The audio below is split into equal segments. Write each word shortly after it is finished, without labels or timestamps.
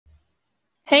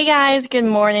Hey guys, good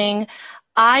morning.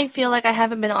 I feel like I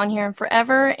haven't been on here in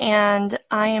forever, and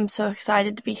I am so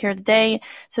excited to be here today.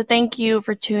 So thank you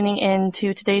for tuning in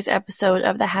to today's episode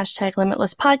of the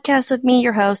 #Limitless podcast with me,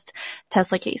 your host,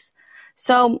 Tesla Case.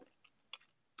 So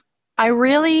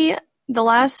the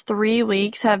last 3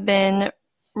 weeks have been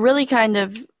really kind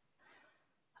of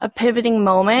a pivoting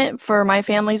moment for my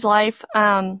family's life.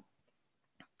 And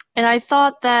I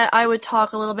thought that I would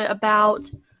talk a little bit about,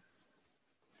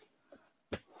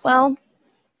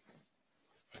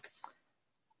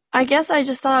 I guess I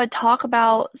just thought I'd talk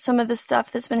about some of the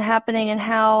stuff that's been happening and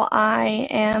how I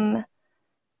am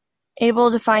able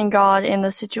to find God in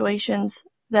the situations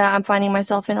that I'm finding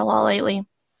myself in a lot lately.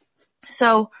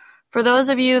 So, for those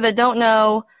of you that don't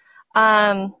know,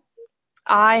 I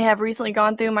have recently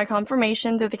gone through my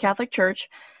confirmation through the Catholic Church,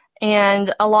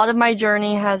 and a lot of my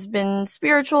journey has been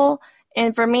spiritual.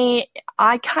 And for me,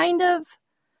 I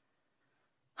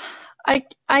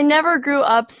never grew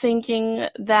up thinking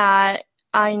that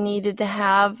I needed to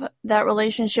have that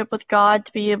relationship with God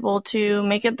to be able to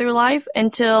make it through life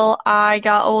until I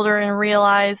got older and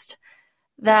realized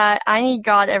that I need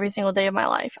God every single day of my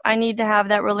life. I need to have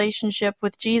that relationship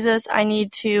with Jesus. I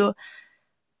need to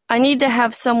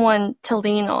have someone to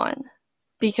lean on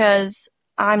because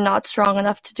I'm not strong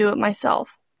enough to do it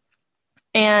myself.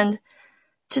 And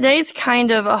today's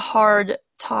kind of a hard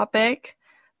topic,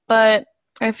 but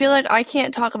I feel like I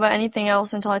can't talk about anything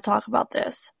else until I talk about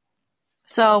this.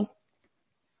 So,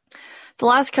 the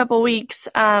last couple weeks,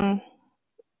 my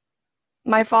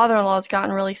father-in-law has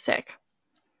gotten really sick.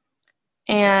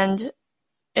 And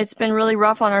it's been really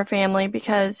rough on our family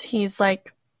because he's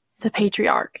like the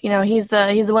patriarch. You know, he's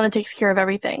the one that takes care of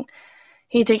everything.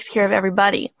 He takes care of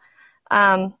everybody.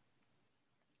 And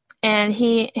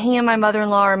he and my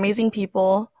mother-in-law are amazing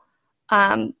people.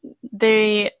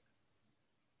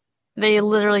 They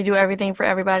literally do everything for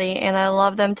everybody, and I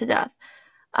love them to death.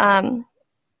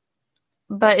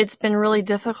 But it's been really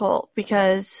difficult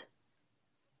because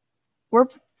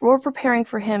we're preparing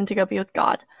for him to go be with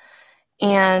God.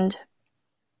 And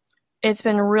it's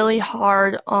been really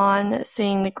hard on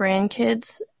seeing the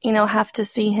grandkids, have to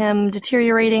see him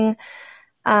deteriorating.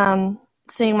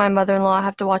 Seeing my mother-in-law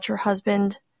have to watch her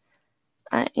husband,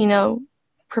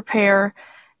 prepare.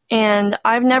 And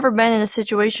I've never been in a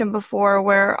situation before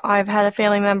where I've had a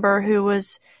family member who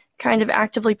was kind of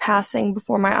actively passing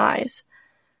before my eyes,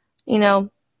 And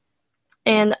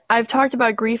I've talked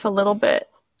about grief a little bit,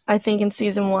 I think, in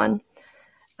season 1.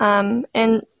 And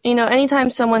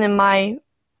anytime someone in my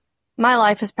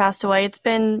life has passed away, it's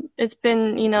been,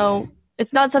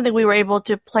 it's not something we were able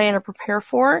to plan or prepare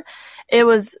for. It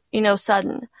was,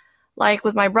 sudden. Like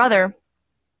with my brother,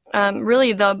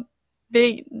 really the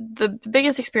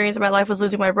biggest experience of my life was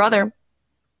losing my brother.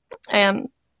 And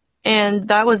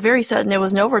that was very sudden. It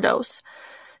was an overdose.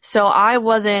 So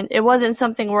it wasn't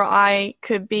something where I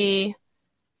could be,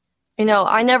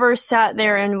 I never sat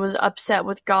there and was upset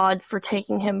with God for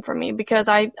taking him from me because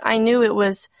I knew it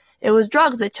was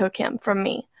drugs that took him from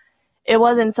me. It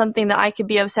wasn't something that I could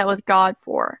be upset with God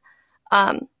for.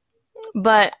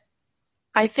 But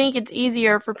I think it's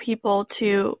easier for people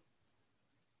to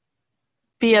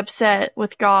be upset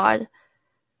with God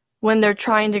when they're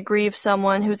trying to grieve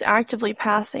someone who's actively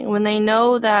passing, when they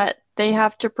know that they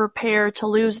have to prepare to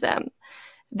lose them.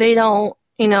 They don't,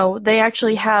 they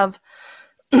actually have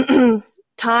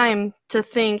time to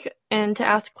think and to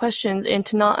ask questions and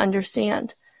to not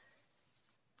understand.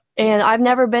 And I've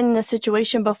never been in a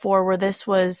situation before where this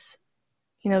was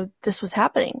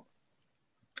happening.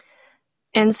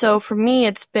 And so for me,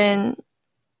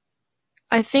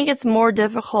 I think it's more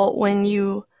difficult when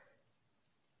you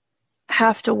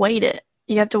have to wait it.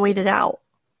 You have to wait it out.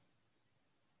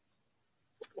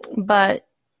 But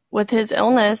with his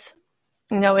illness,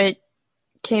 it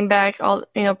came back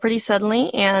pretty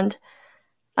suddenly, and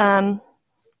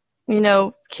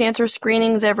cancer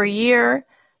screenings every year,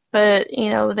 but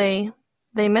they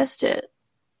missed it,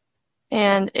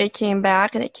 and it came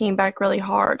back really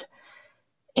hard.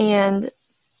 And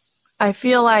I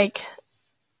feel like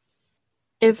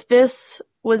if this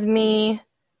was me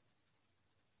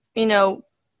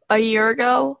a year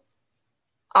ago,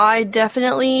 I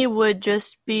definitely would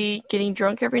just be getting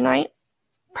drunk every night,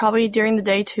 probably during the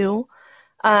day too,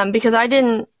 because I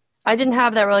didn't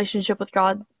have that relationship with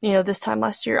God, this time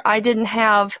last year. I didn't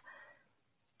have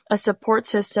a support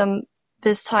system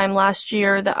this time last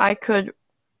year that I could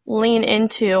lean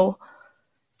into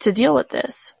to deal with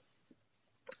this.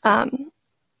 And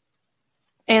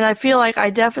I feel like I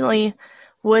definitely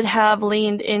would have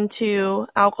leaned into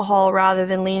alcohol rather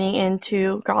than leaning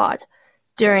into God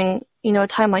during, a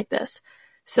time like this.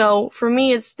 So for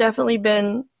me, it's definitely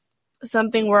been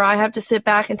something where I have to sit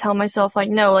back and tell myself, like,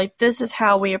 no, like, this is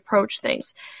how we approach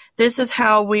things. This is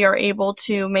how we are able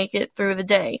to make it through the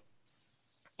day.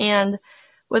 And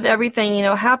with everything,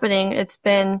 happening, it's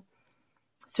been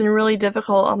really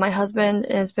difficult on my husband,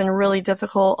 and it's been really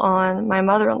difficult on my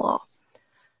mother-in-law.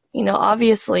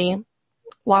 Obviously,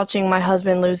 watching my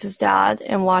husband lose his dad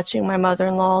and watching my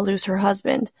mother-in-law lose her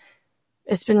husband,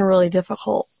 it's been really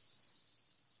difficult.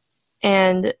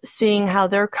 And seeing how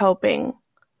they're coping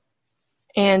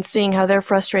and seeing how they're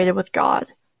frustrated with God.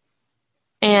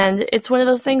 And it's one of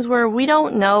those things where we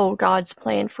don't know God's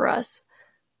plan for us.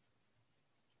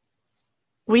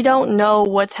 We don't know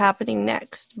what's happening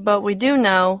next, but we do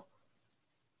know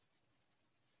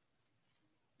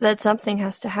that something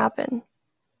has to happen.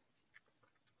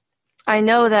 I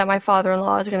know that my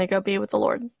father-in-law is going to go be with the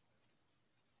Lord.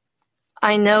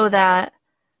 I know that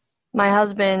my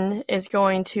husband is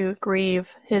going to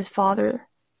grieve his father.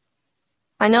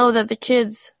 I know that the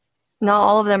kids, not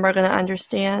all of them are going to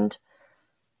understand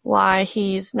why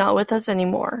he's not with us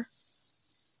anymore.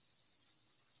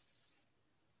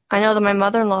 I know that my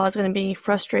mother-in-law is going to be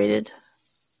frustrated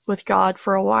with God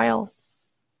for a while,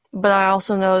 but I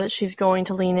also know that she's going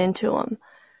to lean into him.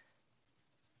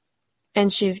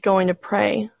 And she's going to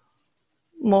pray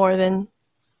more than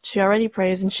she already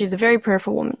prays, and she's a very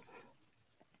prayerful woman.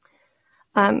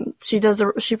 She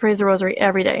prays the rosary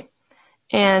every day.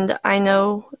 And I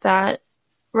know that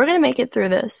we're going to make it through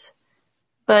this.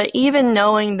 But even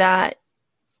knowing that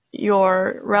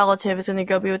your relative is going to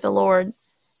go be with the Lord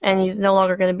and he's no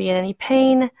longer going to be in any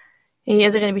pain, and he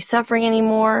isn't going to be suffering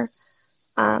anymore,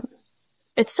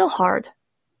 it's still hard.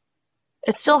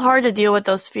 It's still hard to deal with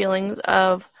those feelings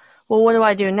of, well, what do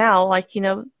I do now?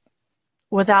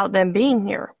 Without them being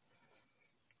here.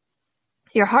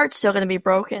 Your heart's still going to be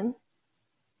broken.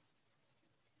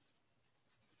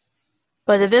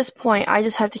 But at this point, I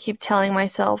just have to keep telling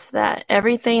myself that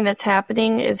everything that's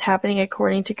happening is happening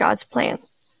according to God's plan.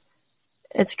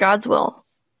 It's God's will.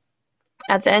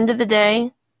 At the end of the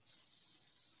day,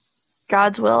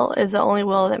 God's will is the only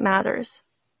will that matters.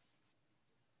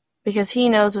 Because He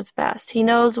knows what's best. He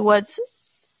knows what's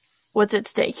at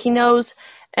stake. He knows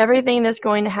everything that's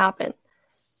going to happen.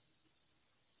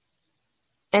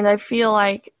 And I feel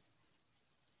like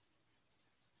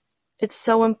it's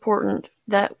so important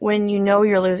that when you know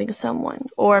you're losing someone,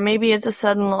 or maybe it's a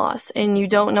sudden loss and you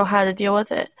don't know how to deal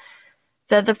with it,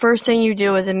 that the first thing you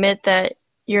do is admit that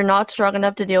you're not strong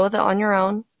enough to deal with it on your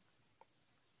own,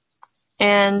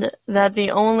 and that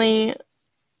the only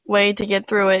way to get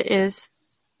through it is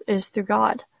through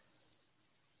God.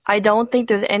 I don't think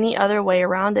there's any other way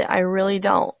around it. I really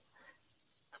don't.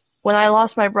 When I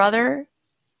lost my brother,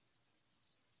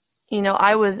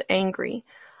 I was angry.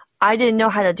 I didn't know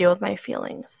how to deal with my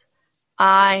feelings.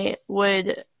 I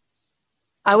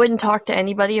wouldn't talk to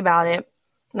anybody about it,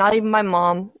 not even my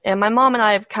mom. And my mom and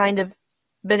I have kind of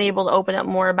been able to open up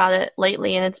more about it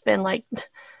lately, and it's been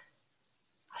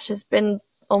it's been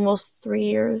almost 3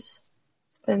 years.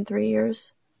 It's been 3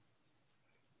 years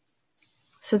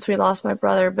since we lost my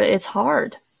brother, but it's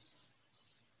hard.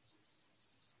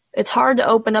 It's hard to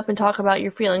open up and talk about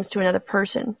your feelings to another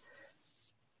person.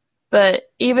 But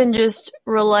even just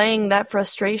relaying that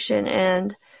frustration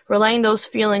and relaying those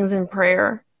feelings in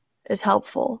prayer is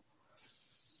helpful.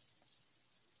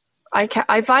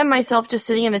 I find myself just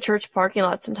sitting in the church parking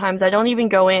lot sometimes. I don't even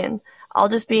go in. I'll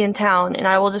just be in town and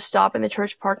I will just stop in the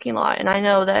church parking lot. And I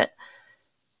know that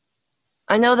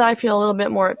I feel a little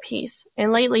bit more at peace.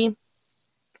 And lately,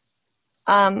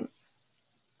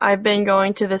 I've been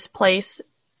going to this place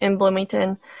in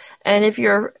Bloomington. And if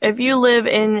you live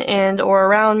in and or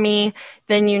around me,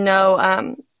 then we know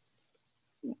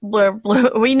where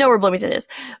Bloomington is.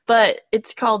 But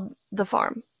it's called The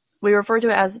Farm. We refer to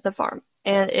it as The Farm.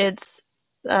 And it's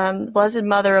Blessed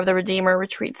Mother of the Redeemer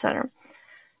Retreat Center.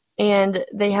 And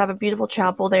they have a beautiful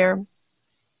chapel there.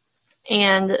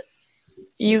 And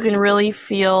you can really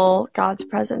feel God's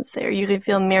presence there. You can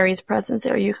feel Mary's presence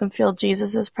there. You can feel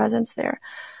Jesus' presence there.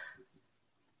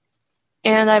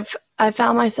 And I've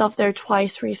found myself there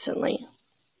twice recently.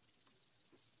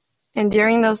 And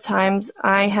during those times,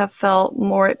 I have felt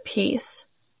more at peace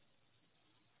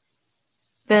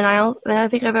than I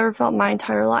think I've ever felt my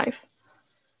entire life.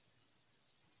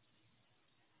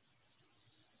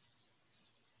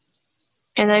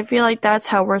 And I feel like that's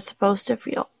how we're supposed to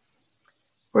feel.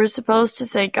 We're supposed to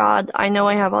say, God, I know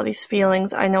I have all these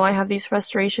feelings. I know I have these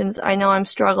frustrations. I know I'm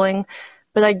struggling,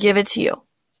 but I give it to you.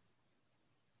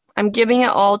 I'm giving it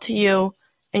all to you,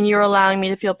 and you're allowing me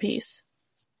to feel peace.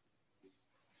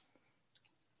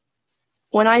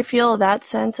 When I feel that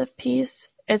sense of peace,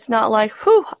 It's not like,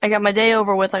 whew, I got my day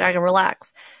over with, like I can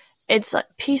relax. It's like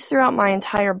peace throughout my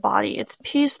entire body. It's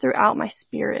peace throughout my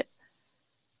spirit.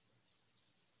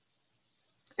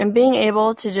 And being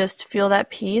able to just feel that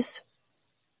peace,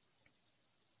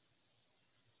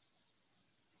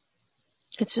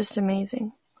 it's just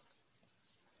amazing.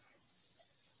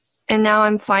 And now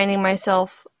I'm finding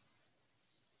myself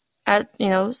at,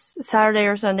 Saturday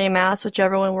or Sunday Mass,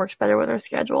 whichever one works better with our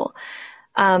schedule.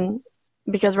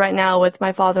 Because right now with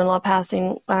my father-in-law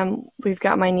passing, we've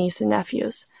got my niece and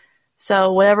nephews.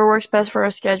 So whatever works best for our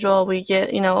schedule, we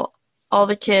get, all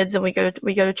the kids and we go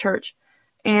to church.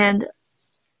 And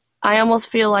I almost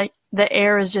feel like the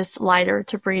air is just lighter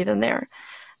to breathe in there.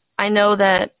 I know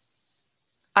that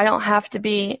I don't have to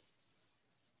be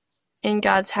in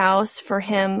God's house for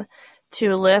him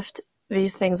to lift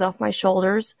these things off my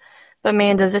shoulders, but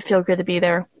man, does it feel good to be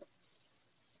there.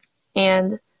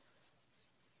 And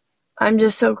I'm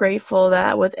just so grateful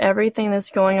that with everything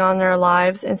that's going on in our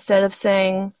lives, instead of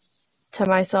saying to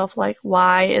myself, like,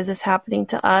 why is this happening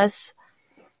to us?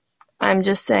 I'm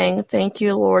just saying, thank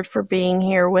you, Lord, for being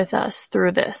here with us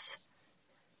through this.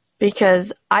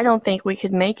 Because I don't think we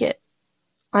could make it.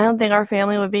 I don't think our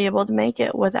family would be able to make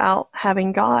it without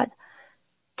having God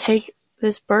take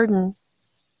this burden.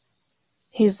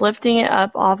 He's lifting it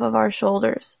up off of our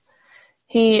shoulders.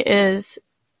 He is,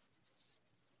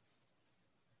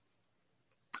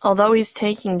 although he's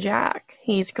taking Jack,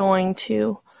 he's going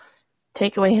to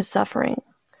take away his suffering.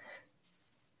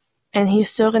 And he's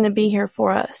still going to be here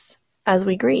for us as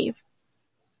we grieve.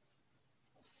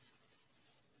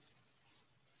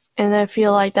 And I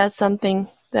feel like that's something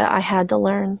that I had to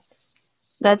learn.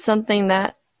 That's something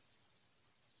that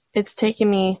it's taken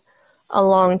me a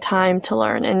long time to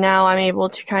learn. And now I'm able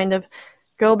to kind of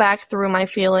go back through my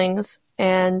feelings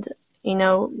and,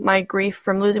 my grief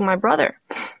from losing my brother.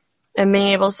 And being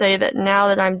able to say that now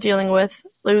that I'm dealing with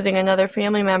losing another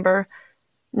family member,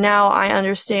 now I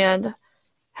understand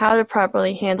how to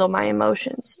properly handle my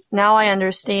emotions. Now I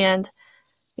understand,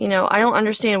 I don't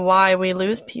understand why we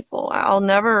lose people. I'll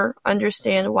never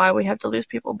understand why we have to lose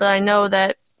people, but I know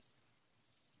that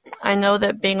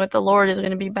being with the Lord is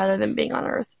going to be better than being on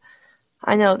earth.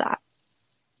 I know that.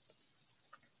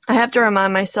 I have to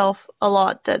remind myself a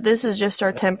lot that this is just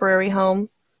our temporary home,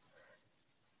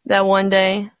 that one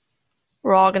day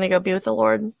we're all going to go be with the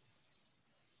Lord.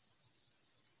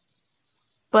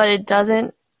 But it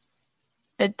doesn't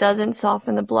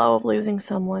soften the blow of losing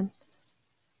someone.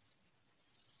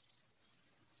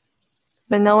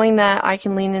 But knowing that I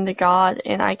can lean into God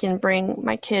and I can bring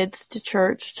my kids to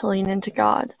church to lean into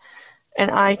God,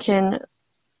 and I can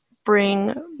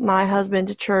bring my husband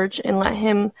to church and let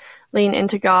him lean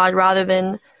into God rather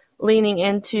than leaning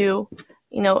into,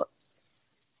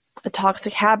 a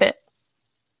toxic habit.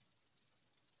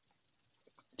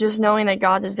 Just knowing that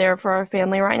God is there for our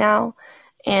family right now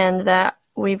and that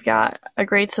we've got a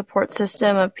great support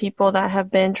system of people that have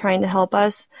been trying to help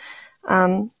us,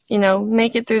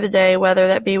 make it through the day, whether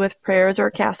that be with prayers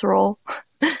or casserole.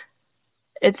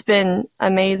 It's been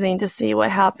amazing to see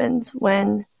what happens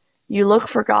when you look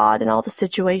for God in all the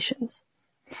situations.